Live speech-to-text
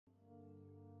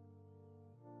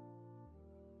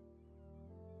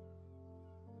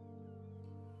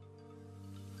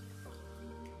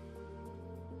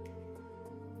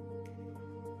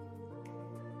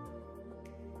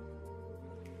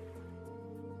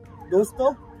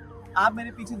दोस्तों आप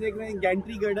मेरे पीछे देख रहे हैं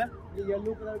गैंट्री गर्डर, ये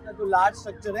येलो कलर का जो लार्ज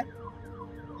स्ट्रक्चर है,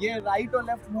 ये राइट और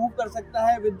लेफ्ट मूव कर सकता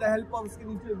है विद द हेल्प ऑफ, उसके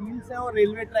नीचे व्हील्स है और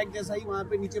रेलवे ट्रैक जैसा ही वहाँ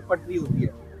पे नीचे पटरी होती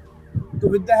है। तो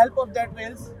with the help of that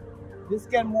rails this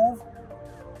can move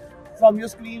from your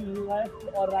screen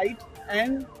left और राइट।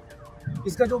 एंड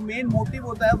इसका जो मेन मोटिव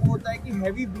होता है वो होता है कि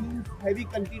heavy beam, heavy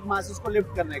concrete masses को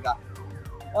लिफ्ट करने का।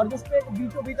 और जिस पे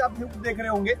बीचों बीच आप हुक देख रहे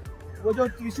होंगे, वो जो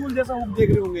त्रिशूल जैसा हुक देख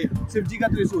रहे होंगे, शिव जी का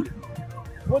त्रिशूल,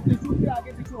 वो त्रिशूल भी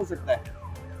आगे पीछे हो सकता है।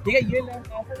 ठीक है, ये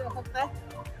ऐसा जा सकता है,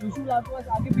 त्रिशूल आपके पास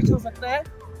आगे पीछे हो सकता है,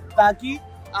 ताकि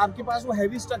आपके पास वो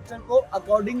हैवी स्ट्रक्चर को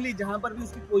अकॉर्डिंगली जहाँ पर भी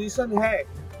उसकी पोजीशन है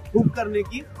हुक करने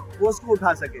की, वो उसको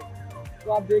उठा सके।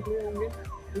 तो आप देख रहे होंगे,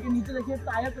 ठीक है। नीचे देखिए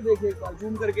टायर पे, देखिए एक बार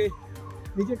जूम करके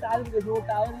नीचे टायर पे देखिए, वो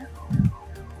टायर है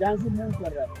जहाँ से मूव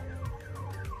कर रहा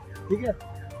है। ठीक है,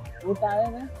 वो टायर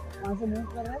है वहाँ से मूव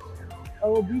कर रहा है, और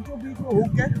वो बीचों बीच वो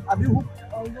हुक है। अभी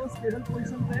हुक ऑलमोस्ट स्टेबल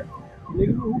पोजीशन पे है,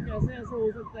 लेकिन वो हुक ऐसे ऐसे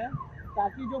हो सकता है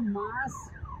ताकि जो मास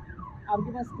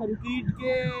आपके पास कंक्रीट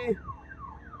के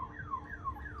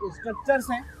स्ट्रक्चर्स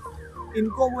हैं,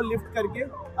 इनको वो लिफ्ट करके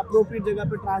अप्रोप्रिएट जगह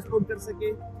पे ट्रांसपोर्ट कर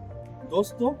सके।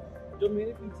 दोस्तों जो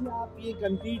मेरे पीछे आप ये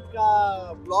कंक्रीट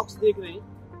का ब्लॉक्स देख रहे हैं,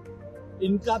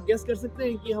 इनका आप गेस कर सकते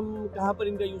हैं कि हम कहाँ पर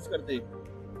इनका यूज़ करते हैं?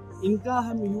 इनका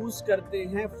हम यूज़ करते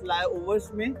हैं फ्लाईओवर्स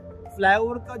में।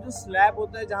 फ्लाईओवर का जो स्लैब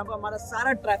होता है, जहाँ पर हमारा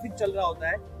सारा ट्रैफिक चल रहा होता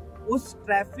है, उस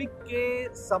ट्रैफिक के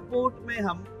सपोर्ट में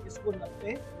हम इसको रखते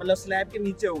हैं। मतलब स्लैब के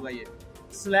नीचे होगा, ये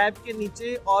स्लैब के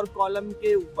नीचे और कॉलम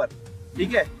के ऊपर।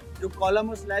 ठीक है, जो कॉलम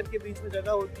और स्लैब के बीच में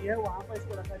जगह होती है, वहाँ पर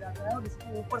इसको रखा जाता है और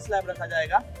इसके ऊपर स्लैब रखा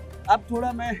जाएगा। अब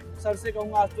थोड़ा मैं सर से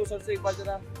कहूँगा, आज तो सर से एक बार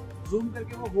जरा जूम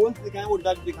करके वो होल्स दिखाएं, वो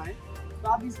डक्ट दिखाएं। तो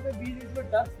आप इसमें बीच में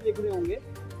डक्ट्स देख रहे होंगे,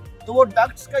 तो वो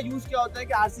डक्ट्स का यूज क्या होता है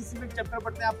कि आरसीसी में चैप्टर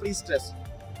पढ़ते हैं आप, प्रीस्ट्रेस।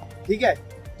 ठीक है,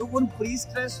 तो उन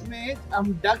प्रीस्ट्रेस में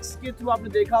हम डक्ट्स के थ्रू आपने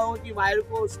देखा होगा कि वायर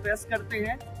को स्ट्रेस करते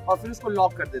हैं और फिर उसको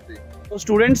लॉक कर देते हैं। तो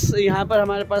स्टूडेंट्स यहाँ पर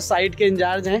हमारे पास साइट के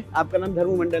इंचार्ज हैं। आपका नाम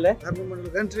धर्म मंडल है?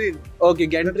 गैंट्री। Okay,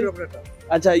 Gentry operator.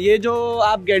 अच्छा, ये जो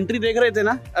आप गैंट्री देख रहे थे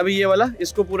ना अभी, ये वाला,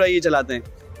 इसको पूरा ये चलाते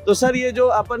हैं। तो सर ये जो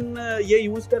अपन ये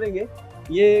यूज करेंगे,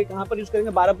 ये कहाँ पर यूज करेंगे?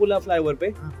 बारापुला फ्लाईओवर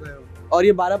पे। और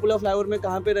ये बारापुला फ्लाईओवर में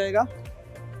कहाँ पे रहेगा?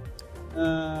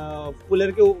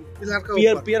 पिलर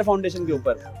के पियर फाउंडेशन के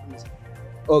ऊपर।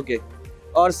 ओके,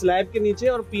 और स्लैब के नीचे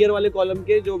और पियर वाले कॉलम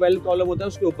के जो वेल कॉलम होता है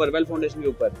उसके ऊपर, वेल फाउंडेशन के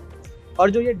ऊपर। और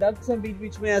जो ये डक्ट्स हैं बीच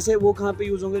बीच में ऐसे, वो कहाँ पे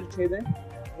यूज होंगे? जो छेद हैं,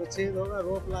 वो छेद होगा,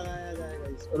 रोप लगाया जाएगा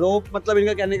इसको। रोप मतलब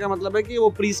इनका कहने का मतलब है कि वो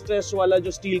प्री स्ट्रेस वाला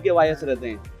जो स्टील के वायर्स रहते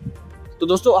हैं। तो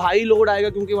दोस्तों हाई लोड आएगा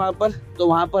क्योंकि वहाँ पर, तो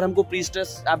वहाँ पर हमको प्री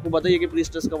स्ट्रेस, आपको बताइए कि प्री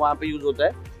स्ट्रेस का वहाँ पे यूज होता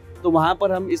है। तो वहाँ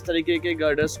पर हम इस तरीके के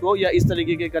गर्डर्स को या इस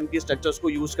तरीके के कंक्रीट स्ट्रक्चर्स को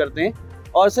यूज करते हैं।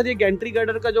 और सर ये गैंट्री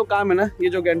गर्डर का जो काम है ना, ये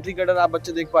जो गैंट्री गर्डर आप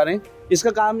बच्चे देख पा रहे हैं,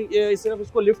 इसका काम ये सिर्फ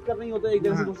इसको लिफ्ट करना ही होता है एक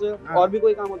जगह से दूसरे, और भी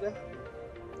कोई काम होता है?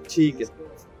 ठीक है,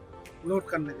 लोड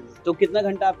करने के लिए। तो कितना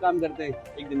घंटा आप काम करते हैं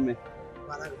एक दिन में?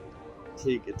 12 घंटे।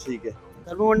 ठीक है, ठीक है।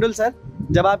 धर्ममंडल सर,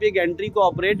 जब आप ये गैंट्री को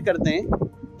ऑपरेट करते हैं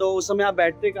तो उस समय आप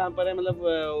बैठते कहाँ पर है? मतलब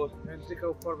गैंट्री के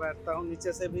ऊपर बैठता हूँ,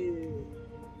 नीचे से भी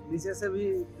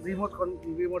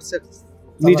रिमोट से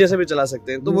नीचे से भी चला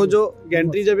सकते हैं। तो वो जो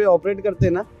गैंट्री जब ये ऑपरेट करते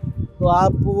हैं ना, तो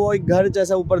आप वो एक घर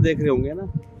जैसा ऊपर देख रहे होंगे ना,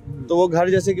 तो वो घर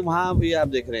जैसे कि वहाँ भी आप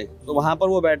देख रहे हैं, तो वहाँ पर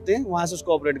वो बैठते हैं, वहाँ से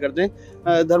उसको ऑपरेट करते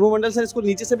हैं। धर्ममंडल सर, इसको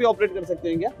नीचे से भी ऑपरेट कर सकते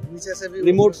हैं क्या? नीचे से भी,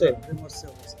 रिमोट से।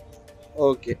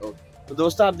 ओके। तो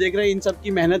दोस्तों आप देख रहे हैं, इन सब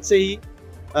की मेहनत से ही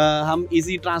हम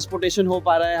इजी ट्रांसपोर्टेशन हो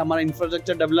पा रहा है, हमारा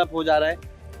इंफ्रास्ट्रक्चर डेवलप हो जा रहा है।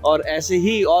 और ऐसे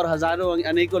ही और हजारों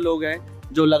अनेकों लोग हैं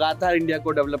जो लगातार इंडिया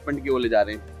को डेवलपमेंट की ओर ले जा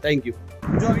रहे हैं। Thank you.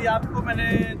 जो अभी आपको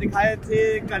मैंने दिखाए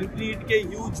थे कंक्रीट के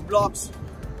ह्यूज ब्लॉक्स,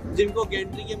 जिनको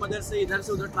गैंट्री की मदद से इधर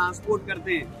से उधर ट्रांसपोर्ट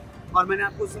करते हैं, और मैंने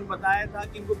आपको उसमें बताया था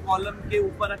कि इनको कॉलम के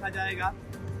ऊपर रखा जाएगा।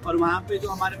 और वहाँ पे जो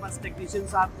हमारे पास टेक्नीशियन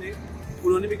साहब थे,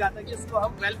 उन्होंने भी कहा था कि इसको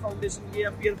हम वेल फाउंडेशन के या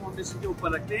पियर फाउंडेशन के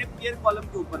ऊपर रखते हैं, पियर कॉलम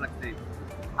के ऊपर रखते हैं।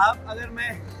 अब अगर मैं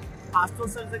आशुतोष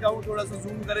सर से कहूँ थोड़ा सा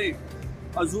जूम करें,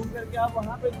 और जूम करके आप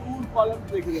वहाँ पे दूर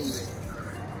कॉलम्स देख रहे होंगे।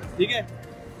 ठीक है,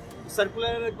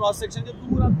 सर्कुलर क्रॉस सेक्शन के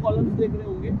दूर आप कॉलम्स देख रहे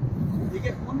होंगे। ठीक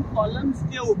है, उन कॉलम्स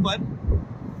के ऊपर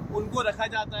उनको रखा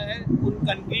जाता है, उन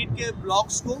कंक्रीट के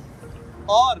ब्लॉक्स को,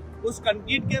 और उस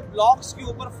कंक्रीट के ब्लॉक्स के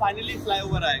ऊपर फाइनली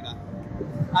फ्लाईओवर आएगा।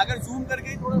 अगर जूम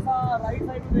करके थोड़ा सा राइट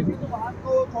साइड में देखें तो वहाँ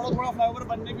तो थोड़ा फ्लाईओवर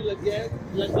बनने भी लग गया है,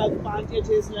 लगभग 5 या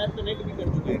 6 स्लैब कनेक्ट भी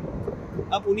कर चुके हैं।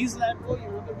 अब उन्हीं स्लैब को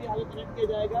यहाँ पर भी आगे कनेक्ट किया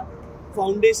जाएगा।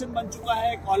 फाउंडेशन बन चुका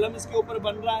है, कॉलम इसके ऊपर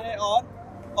बन रहा है,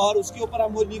 और उसके ऊपर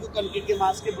हम वो कंक्रीट के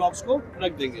मास के ब्लॉक्स को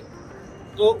रख देंगे।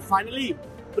 तो फाइनली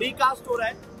प्री कास्ट हो रहा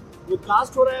है, वो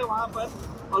कास्ट हो रहा है वहाँ पर,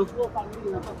 और उसको फाइनली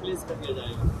यहाँ पर प्लेस कर दिया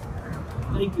जाएगा।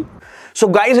 Thank you. So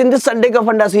guys, in this Sunday ka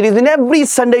Funda series, in every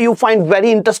Sunday you find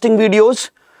very interesting videos.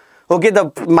 Okay,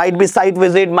 the might be site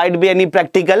visit, might be any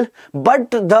practical, but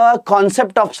the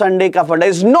concept of Sunday ka Funda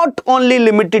is not only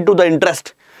limited to the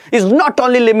interest, is not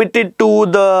only limited to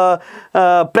the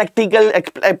practical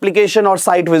application or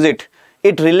site visit.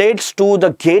 It relates to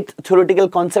the GATE theoretical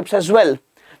concepts as well.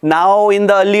 Now in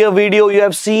the earlier video you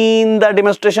have seen the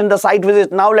demonstration, the site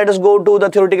visit. Now let us go to the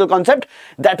theoretical concept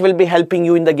that will be helping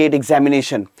you in the GATE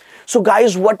examination. So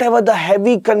guys, whatever the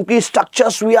heavy concrete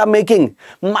structures we are making,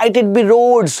 might it be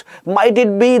roads, might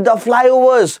it be the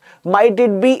flyovers, might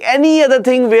it be any other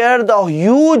thing where the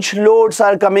huge loads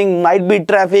are coming, might be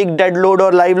traffic, dead load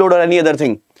or live load or any other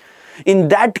thing. In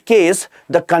that case,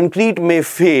 the concrete may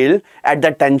fail at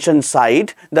the tension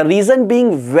side. The reason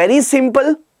being very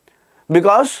simple,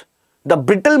 because the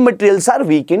brittle materials are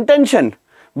weak in tension.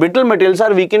 Brittle materials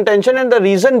are weak in tension, and the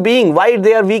reason being why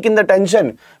they are weak in the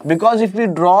tension, because if we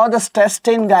draw the stress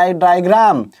strain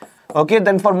diagram, okay,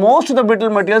 then for most of the brittle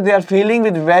materials they are failing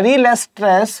with very less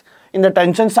stress in the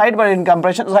tension side, but in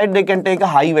compression side they can take a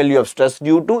high value of stress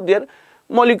due to their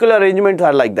molecular arrangements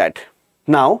are like that.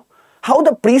 Now, how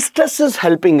the pre-stress is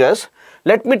helping us,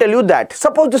 let me tell you that.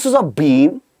 Suppose this is a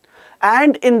beam,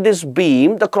 and in this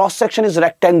beam the cross section is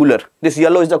rectangular. This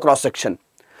yellow is the cross section.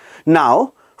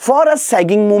 Now for a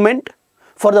sagging moment,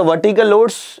 for the vertical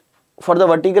loads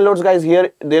guys,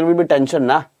 here there will be tension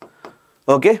na,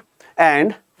 okay,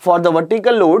 and for the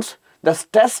vertical loads the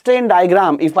stress strain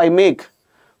diagram if I make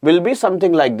will be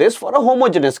something like this. For a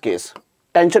homogeneous case,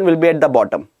 tension will be at the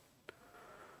bottom,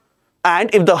 and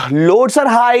if the loads are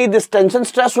high, this tension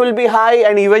stress will be high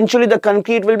and eventually the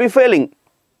concrete will be failing.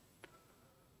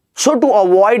 So to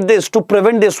avoid this, to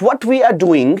prevent this, what we are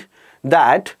doing,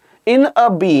 that in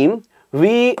a beam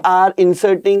we are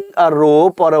inserting a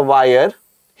rope or a wire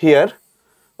here,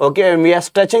 okay, and we are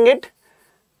stretching it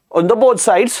on the both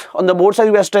sides. On the both sides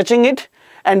we are stretching it,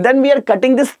 and then we are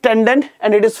cutting this tendon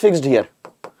and it is fixed here,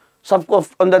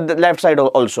 on the left side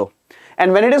also.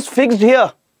 And when it is fixed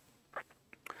here,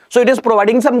 so it is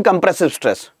providing some compressive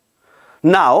stress.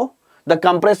 Now the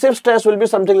compressive stress will be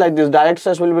something like this, direct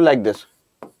stress will be like this.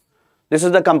 This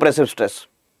is the compressive stress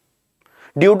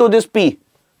due to this P,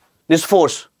 this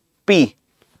force P.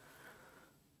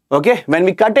 Okay, when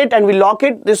we cut it and we lock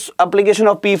it, this application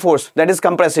of P force, that is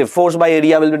compressive. Force by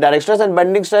area will be direct stress, and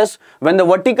bending stress when the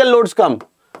vertical loads come.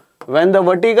 When the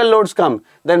vertical loads come,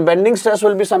 then bending stress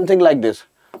will be something like this.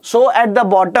 So at the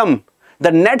bottom,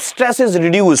 the net stress is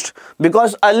reduced,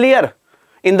 because earlier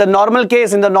in the normal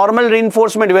case, in the normal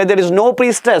reinforcement where there is no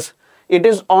pre-stress, it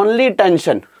is only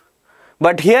tension.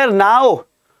 But here now,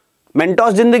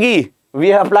 Mentos Zindagi, we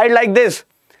have applied like this.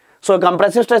 So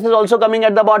compressive stress is also coming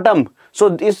at the bottom. So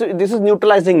this is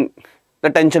neutralizing the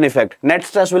tension effect. Net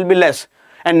stress will be less.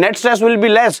 And net stress will be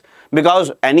less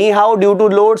because anyhow due to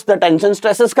loads the tension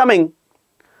stress is coming.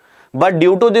 But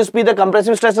due to this P, the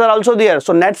compressive stresses are also there.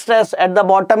 So net stress at the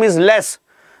bottom is less.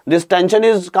 This tension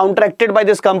is counteracted by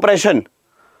this compression.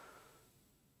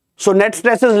 So net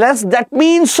stress is less. That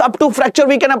means up to fracture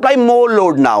we can apply more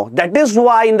load now. That is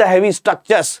why in the heavy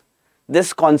structures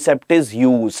this concept is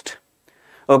used.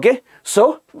 Okay.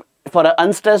 So for an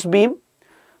unstressed beam,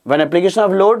 when application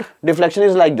of load, deflection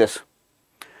is like this.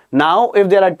 Now if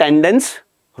there are tendons,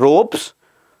 ropes,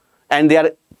 and they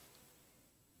are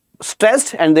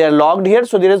stressed and they are locked here,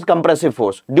 so there is compressive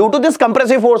force. Due to this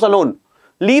compressive force alone,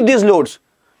 leave these loads.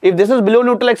 If this is below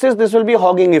neutral axis, this will be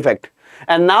hogging effect.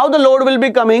 And now the load will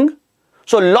be coming.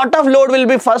 So lot of load will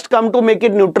be first come to make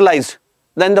it neutralize.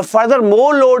 Then the further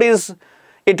more load is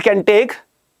it can take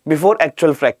before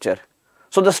actual fracture.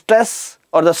 So the stress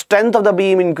or the strength of the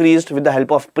beam increased with the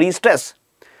help of pre-stress.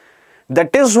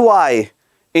 That is why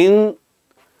in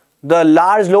the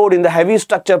large load, in the heavy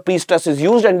structure, pre-stress is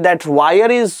used, and that wire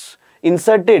is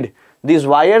inserted. These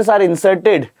wires are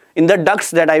inserted in the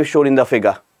ducts that I have shown in the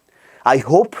figure. I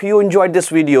hope you enjoyed this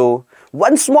video.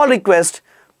 One small request,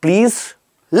 please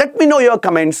let me know your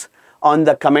comments on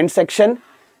the comment section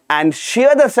and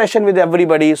share the session with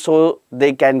everybody so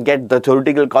they can get the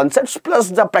theoretical concepts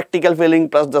plus the practical feeling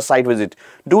plus the site visit.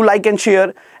 Do like and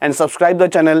share and subscribe the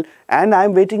channel, and I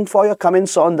am waiting for your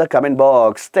comments on the comment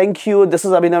box. Thank you. This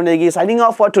is Abhinav Sir signing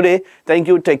off for today. Thank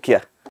you. Take care.